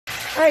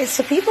Alright,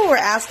 so people were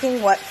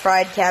asking what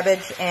fried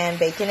cabbage and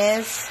bacon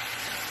is,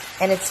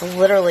 and it's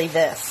literally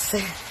this.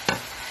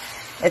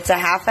 It's a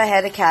half a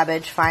head of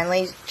cabbage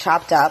finely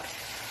chopped up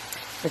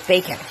with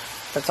bacon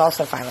that's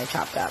also finely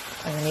chopped up.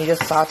 And then you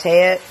just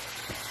saute it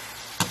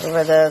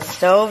over the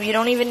stove. You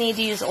don't even need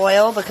to use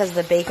oil because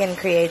the bacon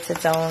creates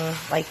its own,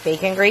 like,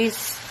 bacon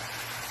grease.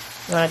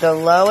 You want to go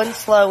low and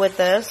slow with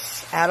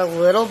this. Add a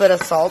little bit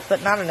of salt,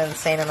 but not an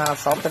insane amount of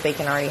salt. The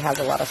bacon already has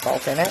a lot of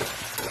salt in it.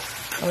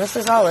 And this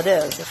is all it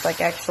is. It's like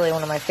actually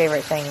one of my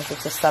favorite things.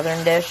 It's a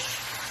southern dish.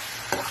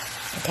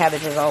 And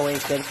cabbage is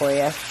always good for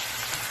you.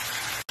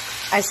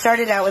 I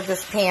started out with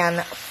this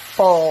pan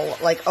full,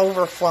 like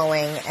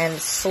overflowing, and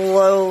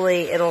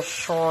slowly it'll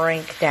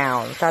shrink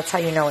down. That's how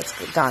you know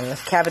it's done.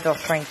 This cabbage will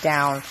shrink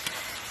down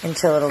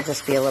until it'll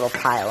just be a little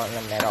pile in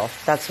the middle.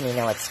 That's when you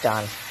know it's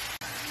done.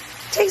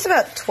 It takes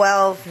about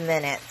 12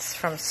 minutes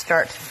from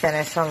start to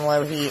finish on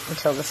low heat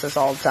until this is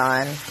all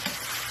done. It's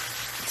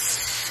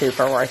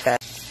super worth it.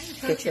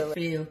 Get you for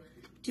you.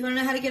 Do you want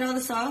to know how to get all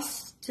the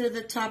sauce to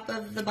the top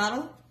of the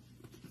bottle?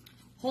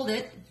 Hold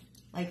it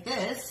like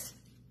this,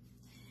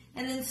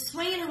 and then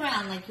swing it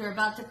around like you're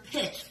about to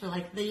pitch for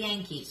like the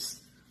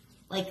Yankees.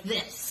 Like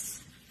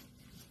this.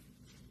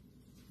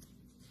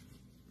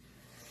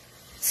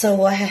 So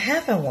what had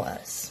happened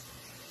was,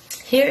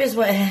 here is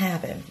what had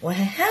happened. What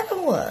had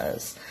happened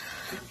was,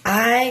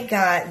 I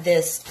got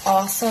this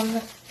awesome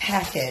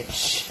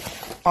package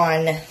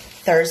on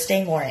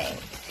Thursday morning.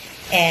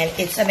 And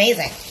it's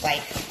amazing.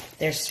 Like,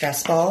 there's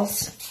stress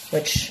balls,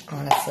 which,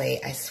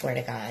 honestly, I swear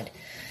to God,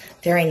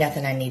 there ain't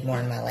nothing I need more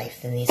in my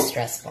life than these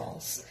stress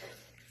balls.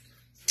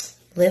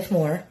 Live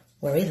more,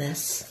 worry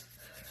less.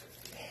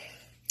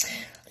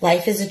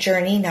 Life is a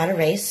journey, not a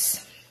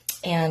race.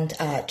 And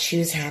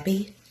choose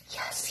happy.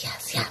 Yes,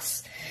 yes,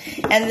 yes.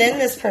 And then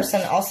this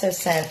person also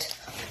sent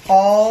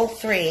all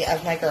 3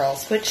 of my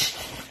girls, which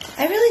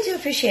I really do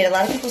appreciate. A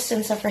lot of people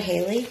send stuff for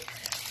Haley,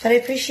 but I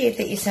appreciate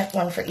that you sent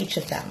one for each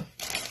of them.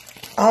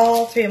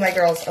 All 3 of my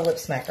girls are lip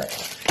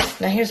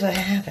smackers. Now here's what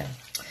happened.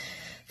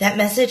 That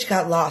message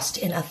got lost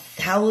in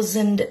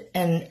 1,000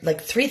 and like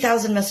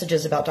 3,000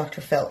 messages about Dr.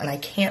 Phil, and I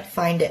can't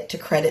find it to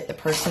credit the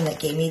person that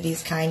gave me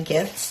these kind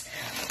gifts.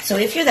 So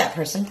if you're that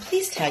person,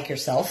 please tag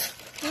yourself.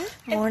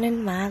 Good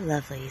morning, my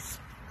lovelies.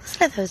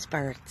 Listen to those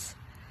birds.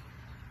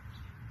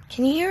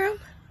 Can you hear them?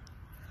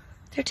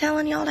 They're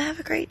telling y'all to have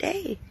a great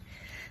day.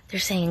 They're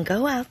saying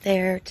go out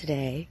there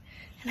today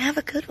and have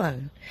a good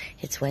one.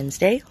 It's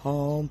Wednesday,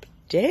 hump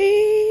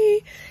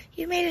day.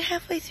 You made it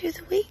halfway through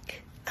the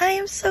week. I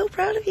am so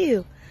proud of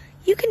you.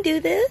 You can do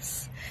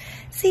this.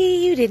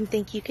 See, you didn't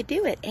think you could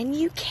do it, and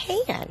you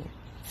can.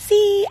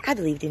 See, I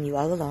believed in you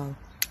all along.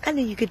 I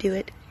knew you could do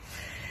it.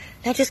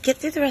 Now just get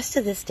through the rest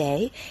of this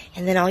day,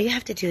 and then all you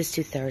have to do is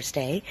do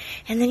Thursday,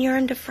 and then you're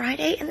into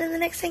Friday, and then the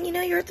next thing you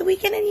know, you're at the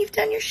weekend, and you've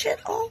done your shit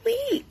all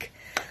week.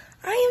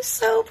 I am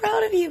so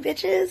proud of you,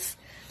 bitches.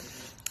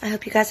 I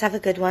hope you guys have a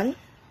good one.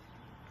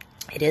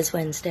 It is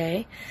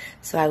Wednesday,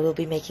 so I will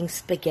be making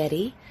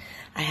spaghetti.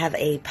 I have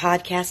a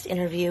podcast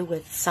interview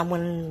with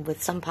someone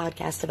with some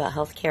podcast about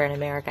healthcare in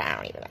America. I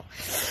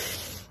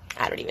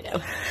don't even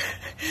know.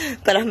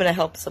 But I'm going to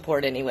help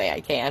support any way I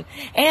can.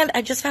 And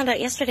I just found out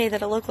yesterday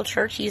that a local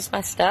church used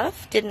my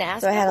stuff. Didn't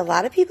ask. So I had a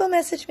lot of people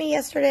message me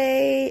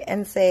yesterday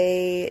and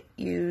say,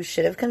 you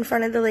should have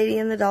confronted the lady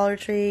in the Dollar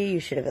Tree. You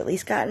should have at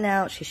least gotten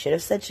out. She should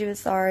have said she was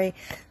sorry.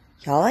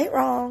 Y'all ain't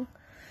wrong.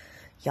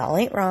 Y'all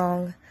ain't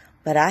wrong.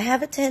 But I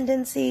have a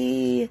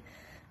tendency,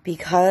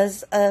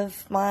 because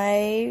of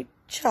my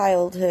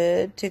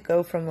childhood, to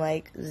go from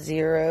like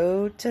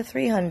 0 to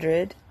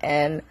 300,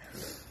 and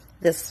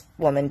this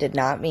woman did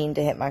not mean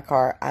to hit my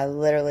car. I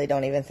literally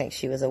don't even think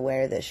she was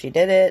aware that she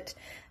did it,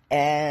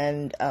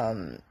 and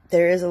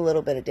there is a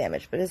little bit of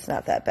damage, but it's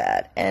not that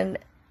bad. And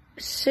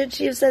should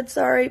she have said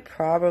sorry?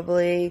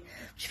 Probably.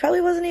 She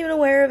probably wasn't even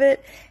aware of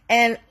it.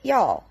 And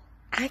y'all,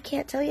 I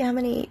can't tell you how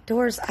many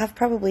doors I've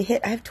probably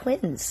hit. I have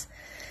twins.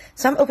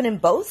 So I'm opening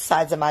both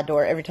sides of my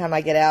door every time I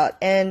get out.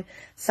 And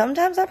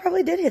sometimes I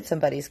probably did hit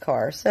somebody's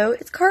car. So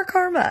it's car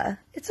karma.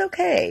 It's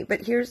okay.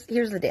 But here's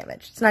the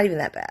damage. It's not even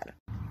that bad.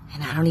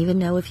 And I don't even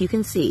know if you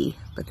can see,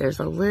 but there's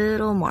a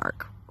little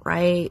mark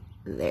right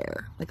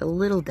there. Like a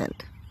little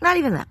dent. Not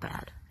even that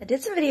bad. I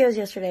did some videos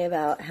yesterday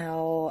about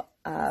how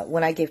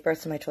when I gave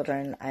birth to my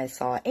children, I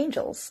saw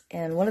angels.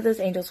 And one of those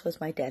angels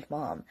was my dead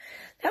mom.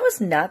 That was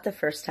not the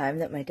first time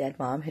that my dead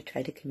mom had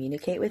tried to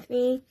communicate with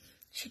me.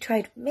 She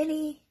tried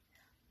many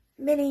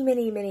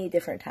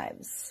different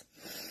times.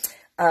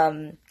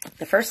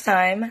 The first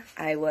time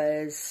I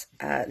was,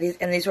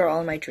 these were all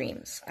in my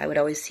dreams. I would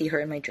always see her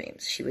in my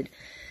dreams. She would,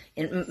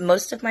 in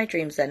most of my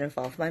dreams that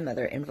involved my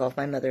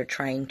mother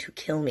trying to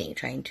kill me,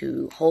 trying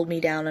to hold me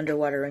down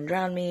underwater and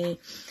drown me,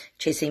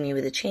 chasing me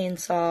with a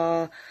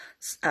chainsaw,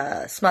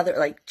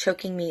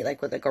 choking me,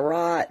 like with a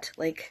garrote,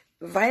 like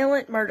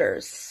violent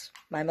murders.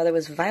 My mother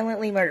was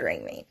violently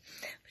murdering me,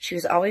 but she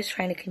was always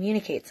trying to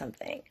communicate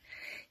something.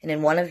 And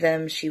in one of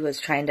them, she was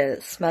trying to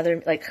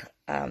smother,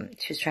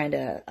 she was trying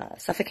to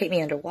suffocate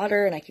me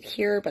underwater, and I could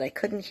hear her, but I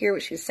couldn't hear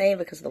what she was saying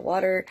because of the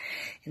water.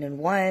 And in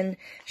one,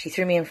 she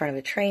threw me in front of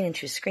a train, and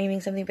she was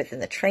screaming something, but then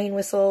the train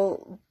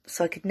whistle,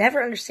 so I could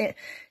never understand.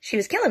 She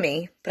was killing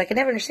me, but I could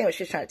never understand what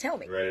she was trying to tell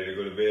me. Ready to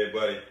go to bed,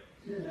 buddy?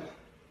 Yeah.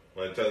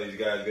 Want to tell these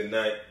guys good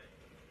night?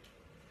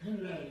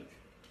 Good night.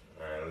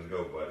 All right, let's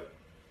go, buddy.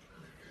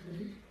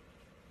 Okay.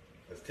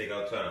 Let's take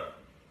our time.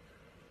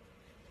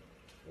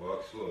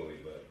 Walk slowly,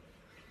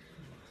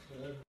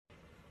 buddy.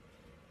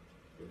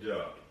 Good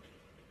job.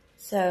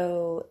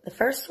 So the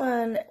first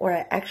one where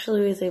I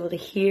actually was able to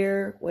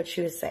hear what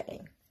she was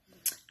saying,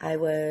 I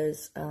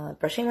was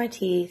brushing my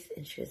teeth,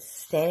 and she was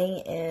standing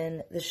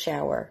in the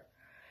shower,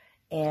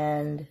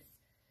 and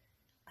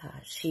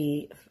I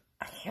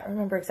can't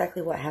remember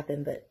exactly what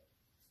happened, but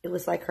it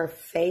was like her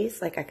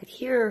face, like I could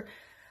hear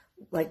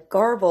like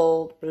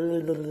garbled, but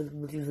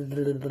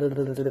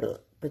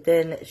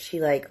then she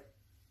like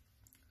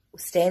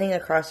was standing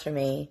across from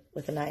me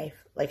with a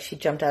knife, like she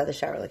jumped out of the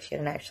shower, like she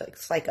had a knife, like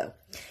psycho.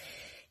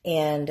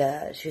 And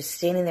she was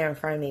standing there in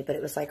front of me, but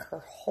it was like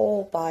her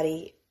whole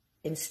body,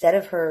 instead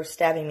of her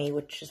stabbing me,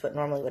 which is what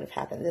normally would have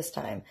happened this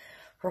time,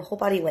 her whole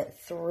body went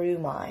through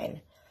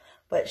mine,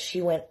 but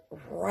she went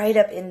right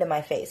up into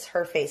my face.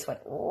 Her face went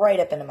right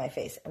up into my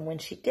face. And when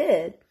she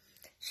did,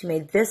 she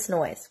made this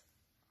noise.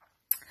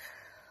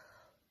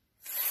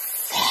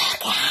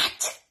 Fuck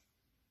it.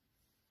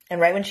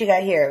 And right when she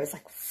got here, it was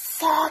like,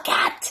 fuck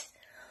it.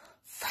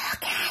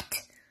 Fuck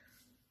it.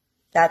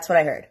 That's what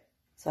I heard.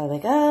 So I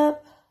wake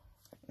up.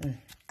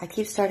 I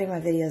keep starting my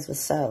videos with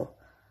so.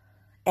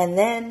 And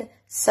then,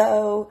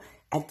 so,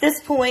 at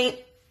this point,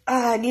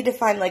 I need to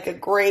find like a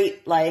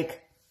great, like,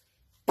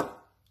 I'm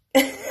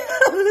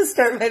going to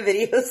start my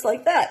videos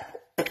like that.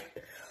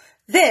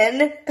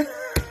 Then,